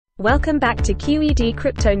Welcome back to Q.E.D.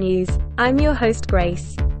 Crypto News. I'm your host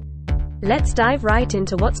Grace. Let's dive right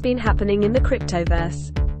into what's been happening in the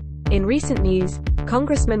cryptoverse. In recent news,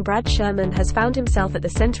 Congressman Sherman has found himself at the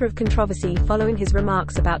center of controversy following his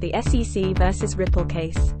remarks about the SEC versus Ripple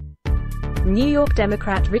case. New York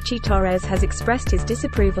Democrat Richie Torres has expressed his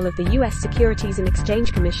disapproval of the U.S. Securities and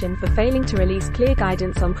Exchange Commission for failing to release clear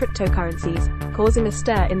guidance on cryptocurrencies, causing a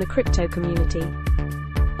stir in the crypto community.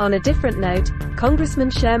 On a different note, Congressman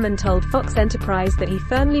Sherman told Fox Enterprise that he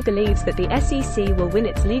firmly believes that the SEC will win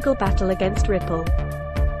its legal battle against Ripple.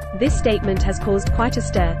 This statement has caused quite a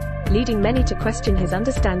stir, leading many to question his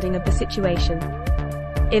understanding of the situation.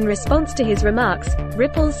 In response to his remarks,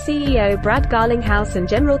 Ripple's CEO Brad Garlinghouse and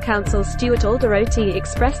General Counsel Stuart Alderoty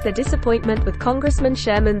expressed their disappointment with Congressman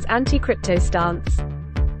Sherman's anti-crypto stance.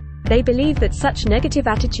 They believe that such negative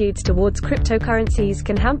attitudes towards cryptocurrencies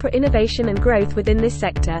can hamper innovation and growth within this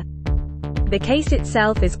sector. The case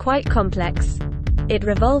itself is quite complex. It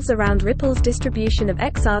revolves around Ripple's distribution of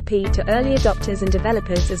XRP to early adopters and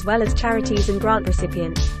developers as well as charities and grant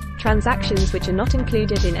recipients, transactions which are not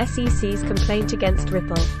included in SEC's complaint against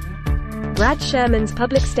Ripple. Brad Sherman's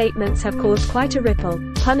public statements have caused quite a ripple,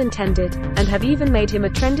 pun intended, and have even made him a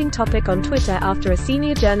trending topic on Twitter after a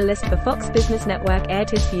senior journalist for Fox Business Network aired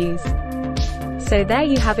his views. So there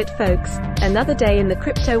you have it folks, another day in the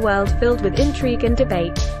crypto world filled with intrigue and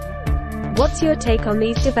debate. What's your take on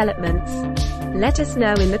these developments? Let us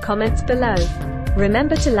know in the comments below.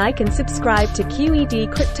 Remember to like and subscribe to Q.E.D.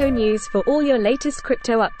 Crypto News for all your latest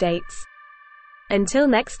crypto updates. Until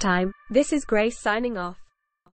next time, this is Grace signing off.